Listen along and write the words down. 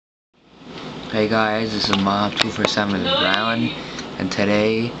Hey guys, this is Mob247 Brown, and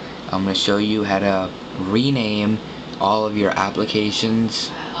today I'm going to show you how to rename all of your applications,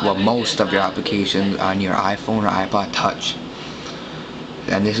 well, most of your applications on your iPhone or iPod Touch.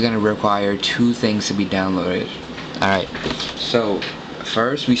 And this is going to require two things to be downloaded. Alright, so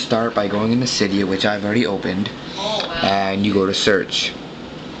first we start by going into Cydia, which I've already opened, and you go to search.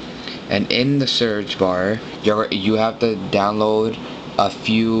 And in the search bar, you have to download a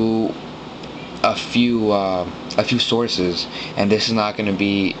few sources, and this is not going to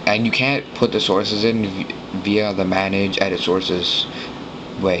be, and you can't put the sources in via the manage edit sources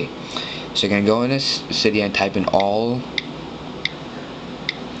way. So you're going to go into Cydia and type in all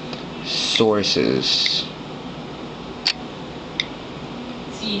sources.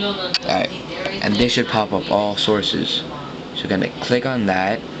 Alright, and this should pop up all sources. So you're going to click on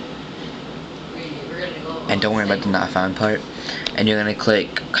that, and don't worry about the not found part. And you're gonna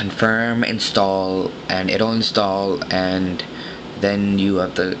click confirm install, and it'll install, and then you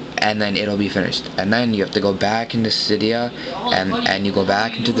have to, and then it'll be finished. And then you have to go back into Cydia, and you go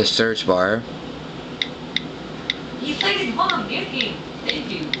back into the search bar, and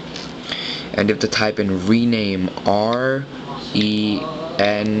you have to type in rename, RENAME.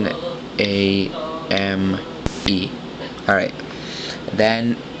 Alright,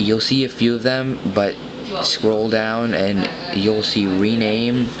 then you'll see a few of them, but scroll down and you'll see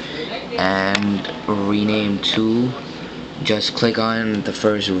rename and rename to. Just click on the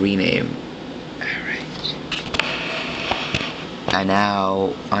first rename. Alright. And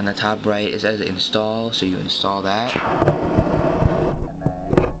now on the top right it says install, so you install that. And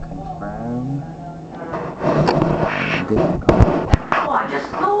then confirm.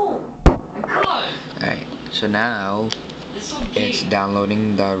 Alright, so now it's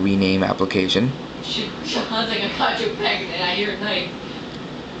downloading the rename application. Sounds like I caught you pregnant and I hear a knife.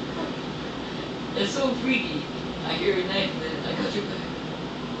 It's so freaky. I hear a knife and then I got you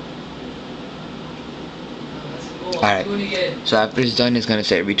back. Alright, so after it's done, it's going to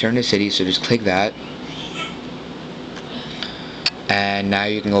say return to Cydia, so just click that. And now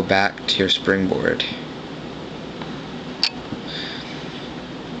you can go back to your springboard.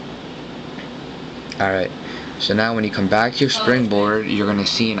 Alright, so now when you come back to your springboard, you're going to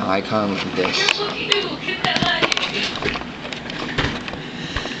see an icon like this.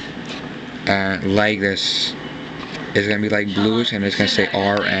 Like this. It's going to be like bluish, and it's going to say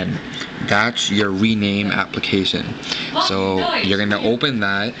RN. That's your rename application. So you're going to open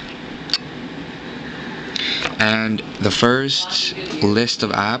that, and the first list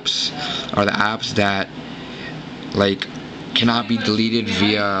of apps are the apps that like cannot be deleted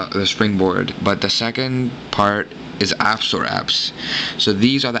via the springboard, but the second part is App Store apps. So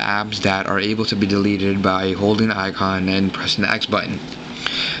these are the apps that are able to be deleted by holding the icon and pressing the X button.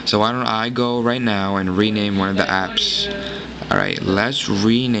 So why don't I go right now and rename one of the apps. Alright, let's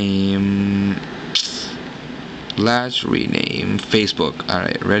rename Facebook.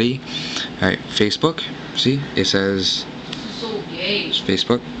 Alright, ready? Alright, Facebook. See, it says it's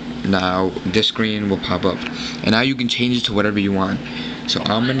Facebook. Now this screen will pop up, and now you can change it to whatever you want. So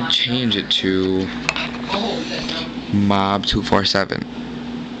I'm gonna change it to Mob247.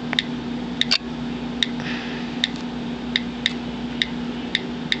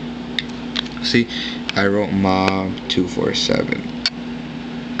 See, I wrote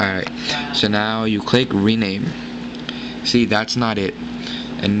Mob247. Alright, so now you click rename. See, that's not it.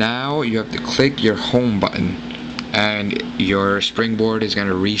 And now you have to click your home button, and your springboard is going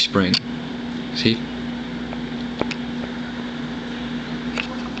to respring. See?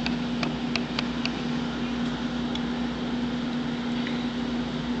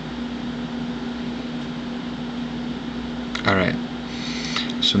 Alright.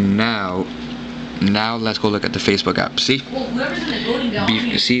 So now let's go look at the Facebook app. See?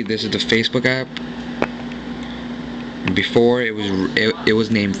 See, this is the Facebook app. Before it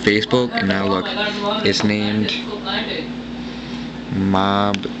was named Facebook, and now look, it's named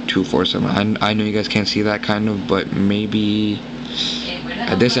Mob247. I know you guys can't see that kind of, but maybe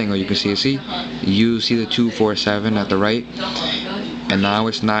at this angle you can see it. See? You see the 247 at the right, and now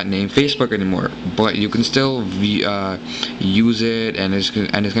it's not named Facebook anymore, but you can still use it, and it's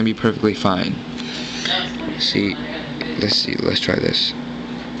gonna be perfectly fine. See, let's try this.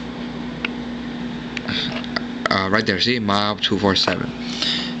 Right there, see, Mob247.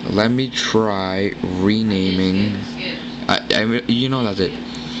 Let me try renaming. You know that's it.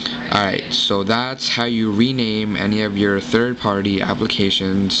 Alright, so that's how you rename any of your third-party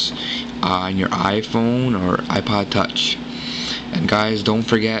applications on your iPhone or iPod Touch. And Guys, don't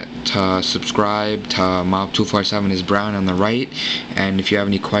forget to subscribe to Mob247 is Brown on the right, and if you have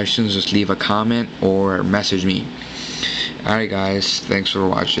any questions, just leave a comment or message me. Alright guys, thanks for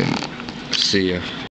watching. See ya.